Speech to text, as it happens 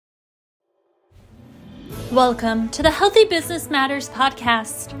Welcome to the Healthy Business Matters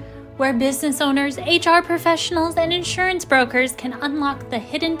podcast, where business owners, HR professionals, and insurance brokers can unlock the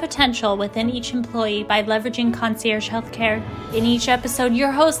hidden potential within each employee by leveraging concierge healthcare. In each episode,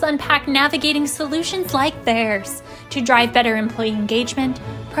 your hosts unpack navigating solutions like theirs to drive better employee engagement,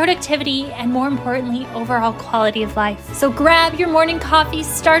 productivity, and more importantly, overall quality of life. So grab your morning coffee,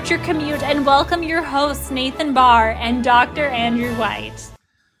 start your commute, and welcome your hosts, Nathan Barr and Dr. Andrew White.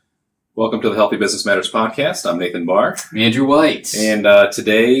 Welcome to the Healthy Business Matters podcast. I'm Nathan Barr. I'm Andrew White. And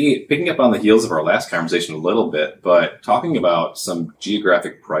today, picking up on the heels of our last conversation a little bit, but talking about some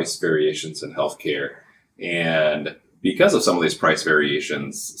geographic price variations in healthcare. And because of some of these price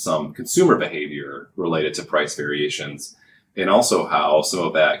variations, some consumer behavior related to price variations, and also how some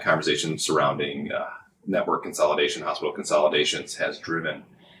of that conversation surrounding network consolidation, hospital consolidations has driven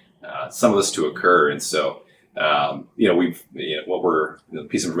some of this to occur. And so, the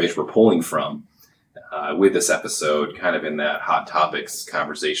piece of information we're pulling from with this episode, kind of in that hot topics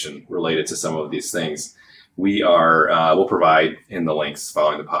conversation related to some of these things, we'll provide in the links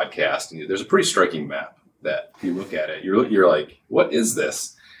following the podcast. And there's a pretty striking map that if you look at it, you're like, what is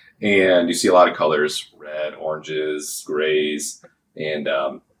this? And you see a lot of colors, red, oranges, grays, and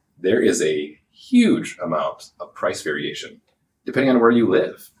there is a huge amount of price variation depending on where you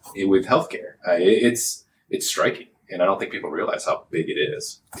live with healthcare. It's striking, and I don't think people realize how big it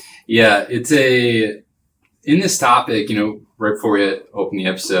is. Yeah, in this topic, right before we open the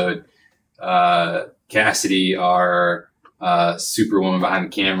episode, Cassidy, our superwoman behind the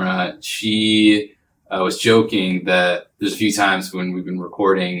camera, she was joking that there's a few times when we've been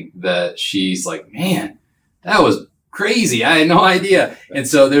recording that she's like, man, that was crazy. I had no idea. And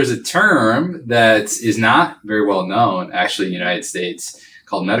so there's a term that is not very well known, actually, in the United States,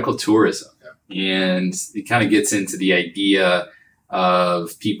 called medical tourism. And it kind of gets into the idea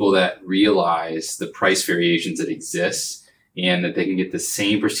of people that realize the price variations that exist and that they can get the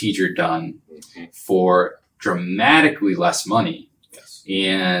same procedure done for dramatically less money. Yes.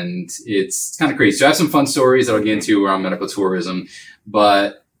 And it's kind of crazy. So I have some fun stories that I'll get into around medical tourism.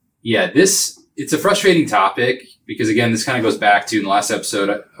 But yeah, it's a frustrating topic because, again, this kind of goes back to in the last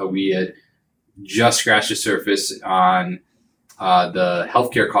episode, we had just scratched the surface on the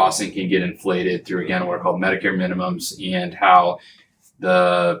healthcare costing can get inflated through, again, what are called Medicare minimums, and how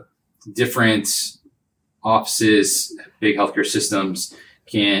the different offices, big healthcare systems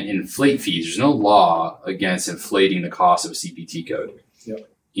can inflate fees. There's no law against inflating the cost of a CPT code. Yep.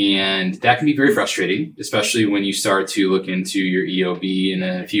 And that can be very frustrating, especially when you start to look into your EOB, and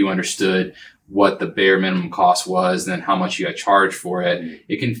then if you understood what the bare minimum cost was, then how much you got charged for it,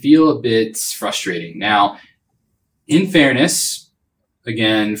 it can feel a bit frustrating. Now, in fairness,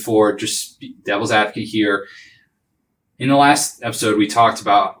 again, for just devil's advocate here, in the last episode, we talked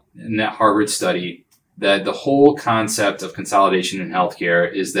about in that Harvard study that the whole concept of consolidation in healthcare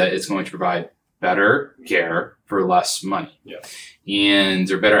is that it's going to provide better care for less money,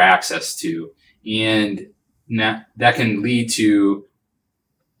 and or better access to. And that can lead to,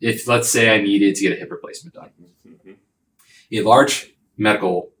 if let's say I needed to get a hip replacement done, a large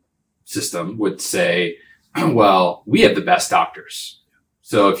medical system would say, well, we have the best doctors.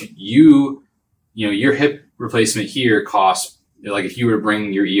 So if your hip replacement here costs, like if you were to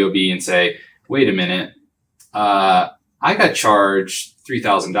bring your EOB and say, wait a minute, I got charged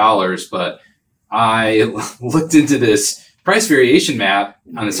 $3,000, but I looked into this price variation map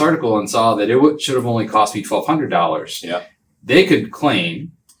on this article and saw that it should have only cost me $1,200. Yeah. They could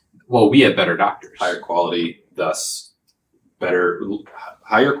claim, well, we have better doctors. Higher quality, thus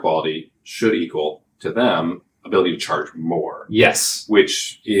higher quality should equal to them ability to charge more. Yes.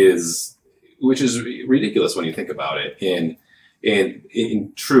 Which is ridiculous when you think about it.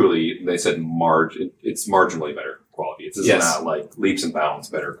 And truly, they said it's marginally better quality. It's not like leaps and bounds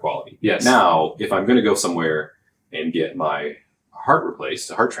better quality. Yes. Now, if I'm going to go somewhere and get my heart replaced,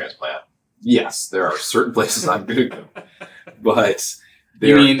 a heart transplant, yes, there are certain places I'm going to go. But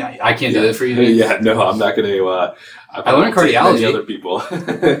you mean I can't do that for you? Yeah, no, I'm not going to. I learned cardiology. Other people.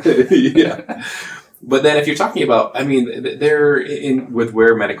 Yeah. But then if you're talking about, they're with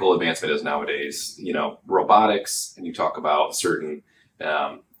where medical advancement is nowadays, robotics, and you talk about certain,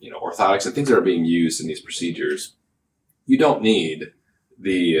 orthotics and things that are being used in these procedures, you don't need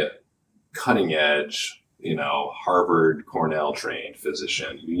the cutting edge, Harvard, Cornell trained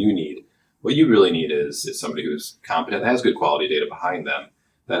physician. What you really need is somebody who's competent, that has good quality data behind them,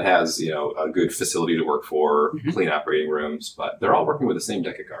 that has, a good facility to work for, clean operating rooms, but they're all working with the same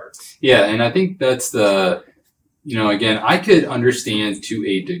deck of cards. Yeah. And I think that's again, I could understand to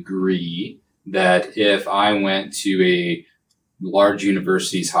a degree that if I went to a large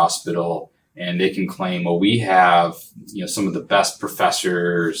university's hospital and they can claim, well, we have, some of the best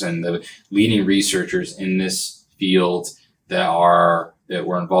professors and the leading researchers in this field that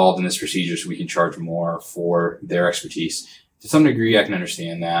were involved in this procedure, so we can charge more for their expertise. To some degree, I can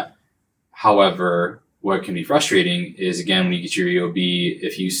understand that. However, what can be frustrating is, again, when you get your EOB,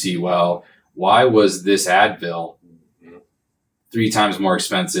 if you see, well, why was this Advil 3 times more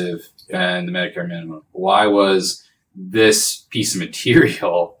expensive than the Medicare minimum? Why was this piece of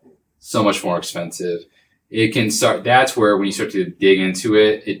material so much more expensive? It can start, that's where when you start to dig into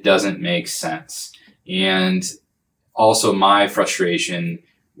it, it doesn't make sense. And also my frustration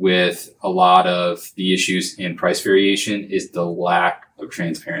with a lot of the issues in price variation is the lack of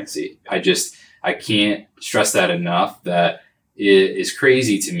transparency. I can't stress that enough, that it is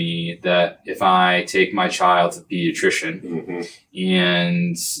crazy to me that if I take my child to the pediatrician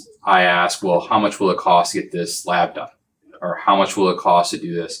and I ask, well, how much will it cost to get this lab done? Or how much will it cost to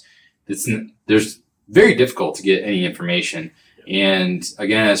do this? There's very difficult to get any information. And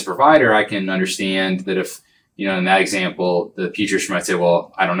again, as a provider, I can understand that if, in that example, the pediatrician might say,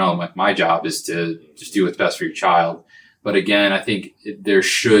 well, I don't know, my job is to just do what's best for your child. But again, I think there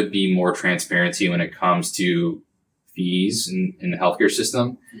should be more transparency when it comes to fees in the healthcare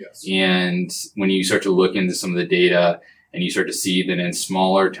system. Yes. And when you start to look into some of the data and you start to see that in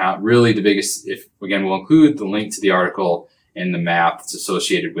smaller towns, really the biggest, we'll include the link to the article and the map that's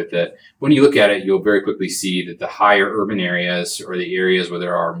associated with it. When you look at it, you'll very quickly see that the higher urban areas, or the areas where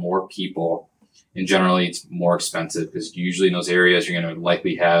there are more people, and generally it's more expensive, because usually in those areas you're going to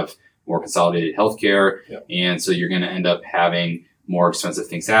likely have more consolidated healthcare. Yep. And so you're going to end up having more expensive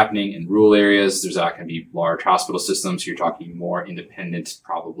things happening. In rural areas, there's not going to be large hospital systems. So you're talking more independent,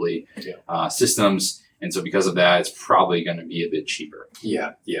 probably, systems. And so because of that, it's probably going to be a bit cheaper.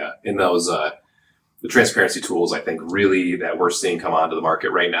 Yeah. And those, the transparency tools, I think, really that we're seeing come onto the market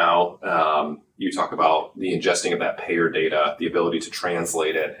right now. You talk about the ingesting of that payer data, the ability to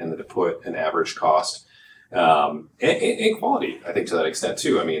translate it, and then to put an average cost, and quality, I think, to that extent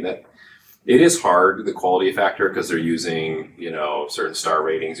too. I mean, that it is hard, the quality factor, because they're using, certain star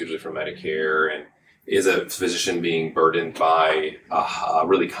ratings, usually from Medicare, and is a physician being burdened by a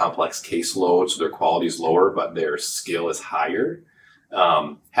really complex caseload, so their quality is lower, but their skill is higher.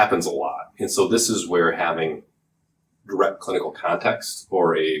 Happens a lot. And so this is where having direct clinical context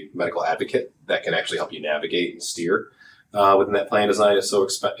or a medical advocate that can actually help you navigate and steer within that plan design is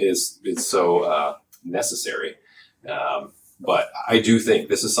so necessary. But I do think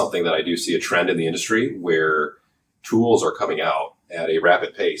this is something that I do see a trend in the industry where tools are coming out at a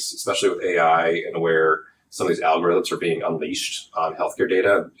rapid pace, especially with AI, and where some of these algorithms are being unleashed on healthcare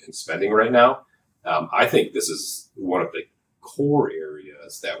data and spending right now. I think this is one of the core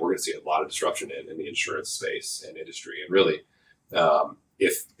areas that we're going to see a lot of disruption in the insurance space and industry. And really,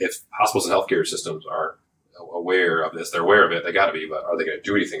 if hospitals and healthcare systems aren't aware of this, they're aware of it, they got to be, but are they going to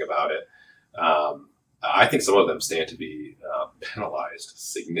do anything about it? I think some of them stand to be penalized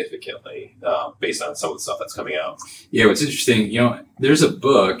significantly based on some of the stuff that's coming out. Yeah, what's interesting, there's a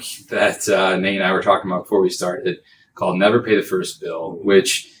book that Nate and I were talking about before we started called Never Pay the First Bill,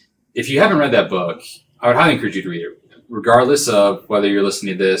 which, if you haven't read that book, I would highly encourage you to read it. Regardless of whether you're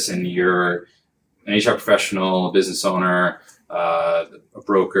listening to this and you're an HR professional, a business owner, a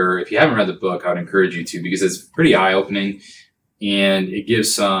broker, if you haven't read the book, I would encourage you to, because it's pretty eye-opening, and it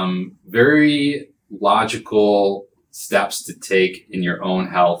gives some very logical steps to take in your own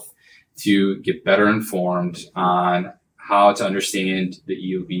health to get better informed on how to understand the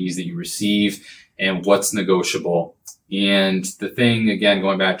EOBs that you receive and what's negotiable. And the thing, again,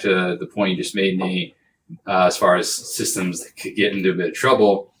 going back to the point you just made, Nate, as far as systems that could get into a bit of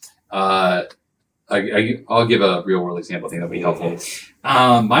trouble, I'll give a real world example. I think that'll be helpful.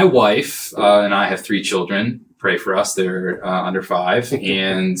 My wife and I have 3 children. Pray for us. They're under 5.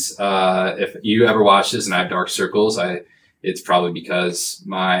 And if you ever watch this and I have dark circles, it's probably because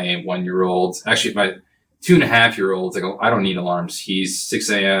my 1-year-old, actually my 2.5-year-old, I don't need alarms. He's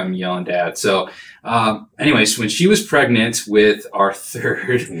 6 a.m. yelling dad. So anyways, when she was pregnant with our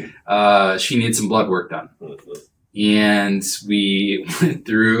 3rd, she needed some blood work done. And we went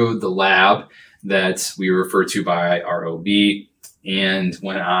through the lab that we refer to by our OB. And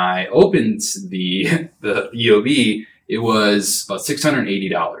when I opened the EOB, it was about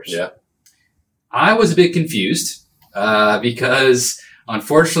 $680. Yeah. I was a bit confused because,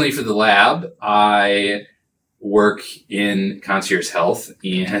 unfortunately for the lab, I work in concierge health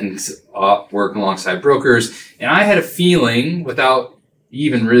and work alongside brokers. And I had a feeling, without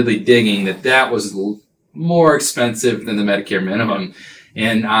even really digging, that was more expensive than the Medicare minimum.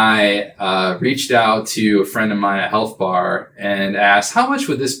 And I reached out to a friend of mine at Health Bar and asked, how much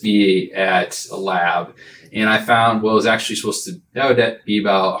would this be at a lab? And I found, well, it was actually that would be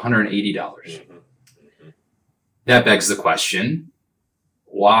about $180. That begs the question,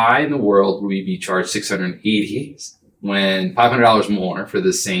 why in the world would we be charged $680 when $500 more for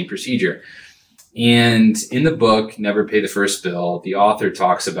the same procedure? And in the book, Never Pay the First Bill, the author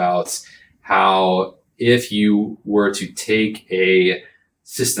talks about how if you were to take a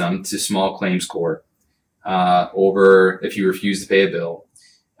system to small claims court if you refuse to pay a bill,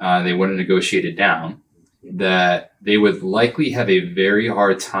 they wouldn't negotiate it down, that they would likely have a very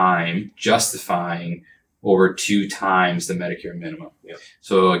hard time justifying over 2 times the Medicare minimum. Yep.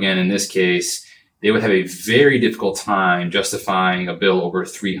 So again, in this case, they would have a very difficult time justifying a bill over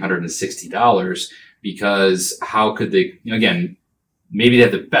 $360 because how could they, again, maybe they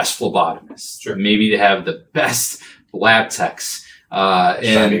have the best phlebotomists. Sure. Maybe they have the best lab techs.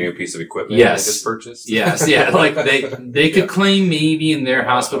 Shiny new piece of equipment yes, they just purchased. Yes, yeah. Like they could claim maybe in their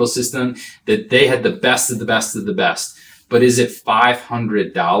hospital system that they had the best of the best of the best. But is it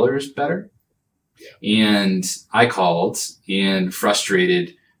 $500 better? Yeah. And I called and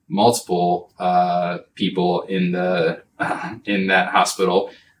frustrated multiple people in the in that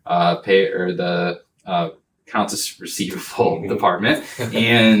hospital the accounts receivable department,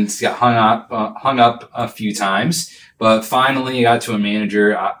 and got hung up a few times. But finally, I got to a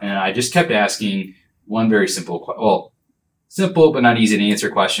manager, and I just kept asking one very simple but not easy to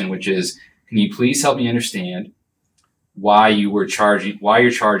answer question, which is, can you please help me understand why you're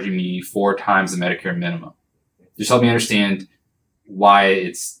charging me 4 times the Medicare minimum? Just help me understand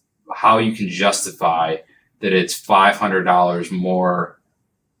how you can justify that it's $500 more,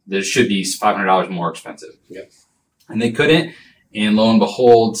 that it should be $500 more expensive. Yep. And they couldn't. And lo and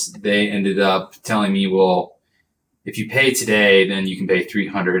behold, they ended up telling me, well, if you pay today, then you can pay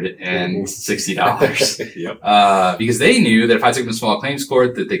 $360. Yep. Because they knew that if I took them to small claims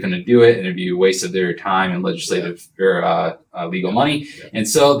court, that they couldn't do it, and it'd be a waste of their time and legislative or legal money. Yep. And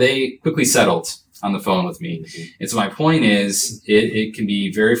so they quickly settled on the phone with me. Mm-hmm. And so my point is, it can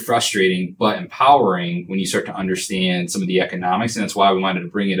be very frustrating, but empowering when you start to understand some of the economics. And that's why we wanted to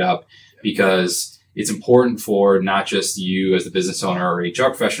bring it up, because it's important for not just you as the business owner or HR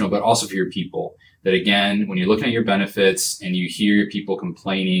professional, but also for your people. That again, when you're looking at your benefits and you hear people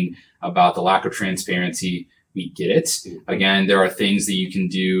complaining about the lack of transparency, we get it. Again, there are things that you can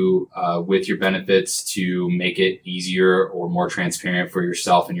do with your benefits to make it easier or more transparent for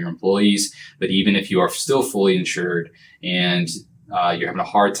yourself and your employees. But even if you are still fully insured and you're having a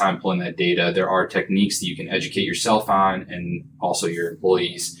hard time pulling that data, there are techniques that you can educate yourself on and also your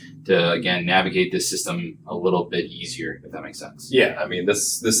employees to, again, navigate this system a little bit easier, if that makes sense. Yeah, I mean,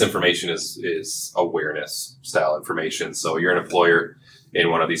 this information is awareness style information. So you're an employer in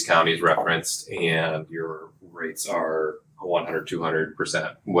one of these counties referenced, and your rates are 100,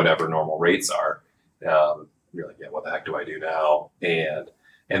 200%, whatever normal rates are. You're like, yeah, what the heck do I do now? And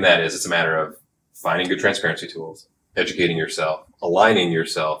that is, it's a matter of finding good transparency tools, educating yourself, aligning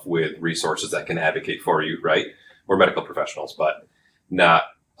yourself with resources that can advocate for you, right? We're medical professionals, but not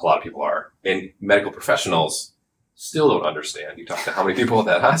a lot of people are. And medical professionals still don't understand. You talk to how many people at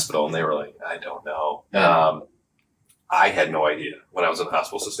that hospital, and they were like, I don't know. I had no idea when I was in the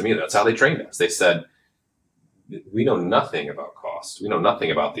hospital system either. That's how they trained us. They said, we know nothing about cost. We know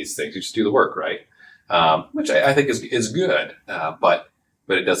nothing about these things. You just do the work, right? Which I think is good, but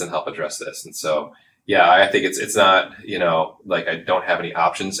it doesn't help address this. And so, yeah, I think it's not, like I don't have any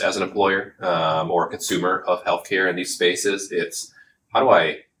options as an employer or a consumer of healthcare in these spaces. It's how do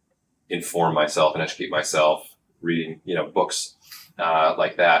I inform myself and educate myself, reading, books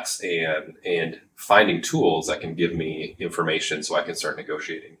like that, and finding tools that can give me information so I can start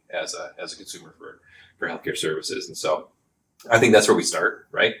negotiating as a consumer for healthcare services. And so I think that's where we start,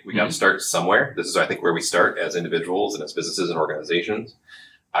 right? We got to start somewhere. This is, I think, where we start as individuals and as businesses and organizations.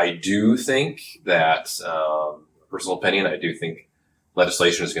 I do think that, personal opinion, I do think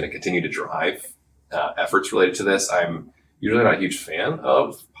legislation is going to continue to drive efforts related to this. I'm usually not a huge fan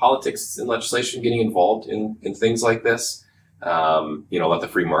of politics and legislation getting involved in things like this. Let the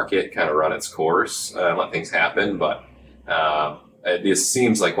free market kind of run its course and let things happen. But this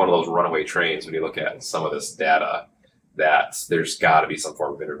seems like one of those runaway trains when you look at some of this data, that there's got to be some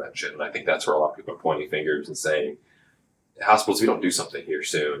form of intervention. And I think that's where a lot of people are pointing fingers and saying, hospitals, if you don't do something here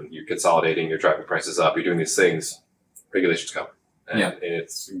soon, you're consolidating, you're driving prices up, you're doing these things, regulations come. And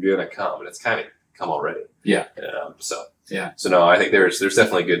it's going to come, and it's kind of come already. Yeah. So no, I think there's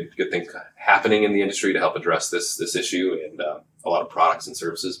definitely good things happening in the industry to help address this issue, and a lot of products and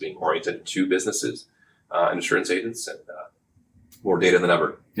services being oriented to businesses and insurance agents. And more data than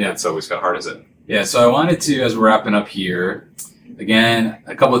ever. Yeah. So we got to harness it. Yeah. So I wanted to, as we're wrapping up here, again,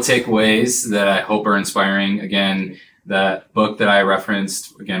 a couple of takeaways that I hope are inspiring. Again, that book that I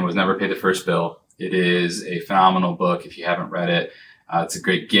referenced, again, was Never Pay the First Bill. It is a phenomenal book if you haven't read it. It's a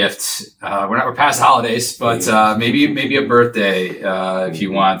great gift. We're past holidays, but maybe a birthday if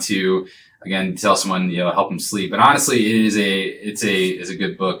you want to. Again, tell someone, help them sleep. And honestly, it's a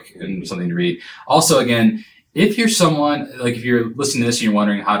good book and something to read. Also, again, if you're someone, like if you're listening to this and you're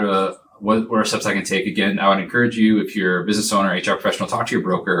wondering what are steps I can take, again, I would encourage you, if you're a business owner, HR professional, talk to your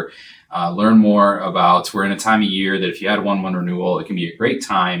broker, learn more about, we're in a time of year that if you had a 1/1 renewal, it can be a great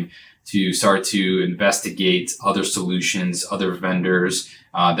time to start to investigate other solutions, other vendors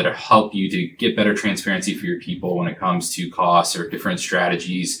that help you to get better transparency for your people when it comes to costs or different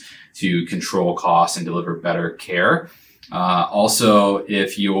strategies to control costs and deliver better care. Also,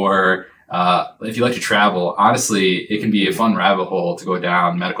 if you like to travel, honestly, it can be a fun rabbit hole to go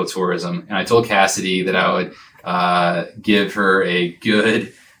down, medical tourism. And I told Cassidy that I would give her a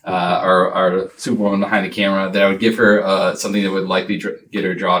good, our superwoman behind the camera, that I would give her something that would likely get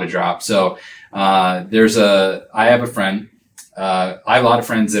her jaw to drop. So I have a friend. I have a lot of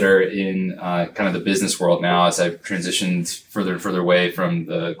friends that are in kind of the business world now as I've transitioned further and further away from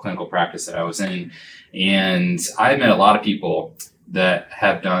the clinical practice that I was in. And I've met a lot of people that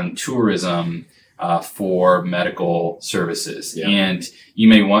have done tourism for medical services. Yeah. And you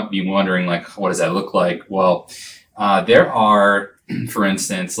may be wondering, like, what does that look like? Well, there are, for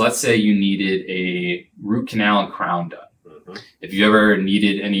instance, let's say you needed a root canal and crown done. If you ever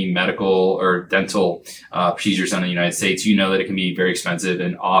needed any medical or dental procedures done in the United States, you know that it can be very expensive.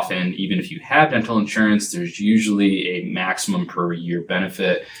 And often, even if you have dental insurance, there's usually a maximum per year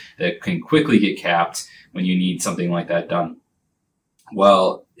benefit that can quickly get capped when you need something like that done.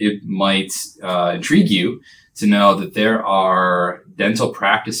 Well, it might intrigue you to know that there are dental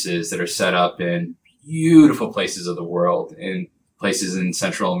practices that are set up in beautiful places of the world, in places in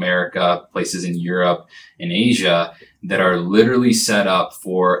Central America, places in Europe and Asia, that are literally set up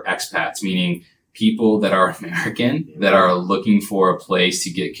for expats, meaning people that are American that are looking for a place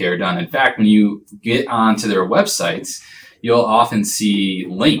to get care done. In fact, when you get onto their websites, you'll often see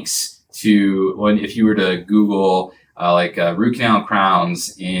links to, if you were to Google root canal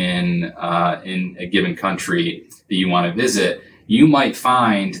crowns in a given country that you want to visit, you might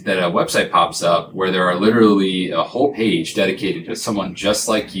find that a website pops up where there are literally a whole page dedicated to someone just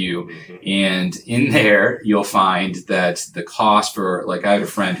like you. And in there, you'll find that the cost for, like, I have a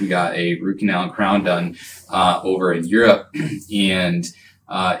friend who got a root canal and crown done over in Europe, and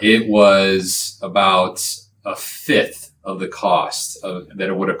it was about a fifth of the cost that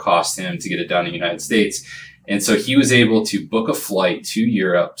it would have cost him to get it done in the United States. And so he was able to book a flight to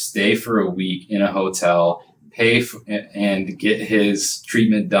Europe, stay for a week in a hotel, pay and get his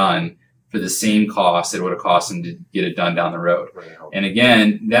treatment done for the same cost that it would have cost him to get it done down the road. Right. And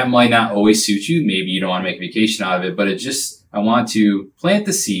again, that might not always suit you. Maybe you don't want to make a vacation out of it, but I want to plant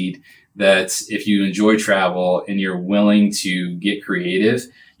the seed that if you enjoy travel and you're willing to get creative,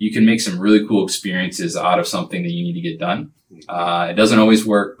 you can make some really cool experiences out of something that you need to get done. It doesn't always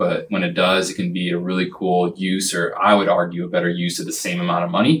work, but when it does, it can be a really cool use, or I would argue a better use of the same amount of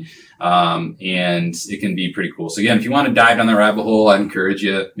money. And it can be pretty cool. So again, if you want to dive down the rabbit hole, I encourage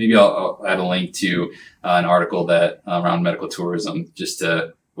you. Maybe I'll add a link to an article that around medical tourism, just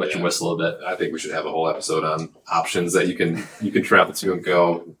to wet your whistle a bit. I think we should have a whole episode on options that you can travel to and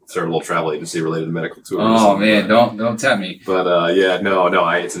go. Start a little travel agency related to medical tourism. Oh man, don't tempt me. But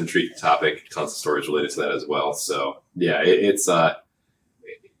it's an intriguing topic. Tons of stories related to that as well. So yeah, it's a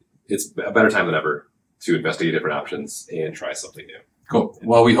better time than ever to investigate different options and try something new. Cool.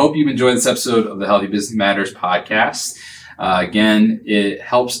 Well, we hope you've enjoyed this episode of the Healthy Business Matters podcast. Again, it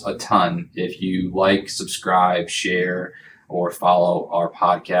helps a ton if you like, subscribe, share, or follow our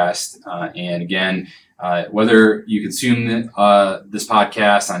podcast. And again, whether you consume this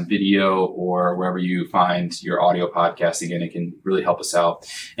podcast on video or wherever you find your audio podcast, again, it can really help us out.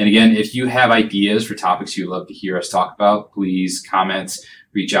 And again, if you have ideas for topics you'd love to hear us talk about, please comment,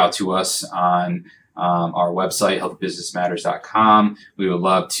 reach out to us on our website, healthybusinessmatters.com. We would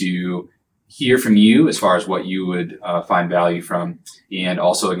love to hear from you as far as what you would find value from. And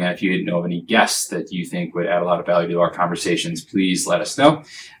also, again, if you know of any guests that you think would add a lot of value to our conversations, please let us know.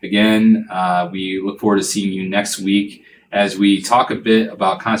 Again, we look forward to seeing you next week as we talk a bit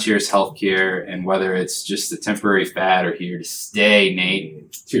about concierge healthcare and whether it's just a temporary fad or here to stay, Nate.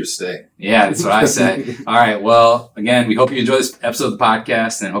 It's here to stay. Yeah, that's what I say. All right. Well, again, we hope you enjoy this episode of the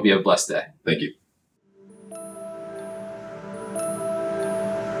podcast and hope you have a blessed day. Thank you.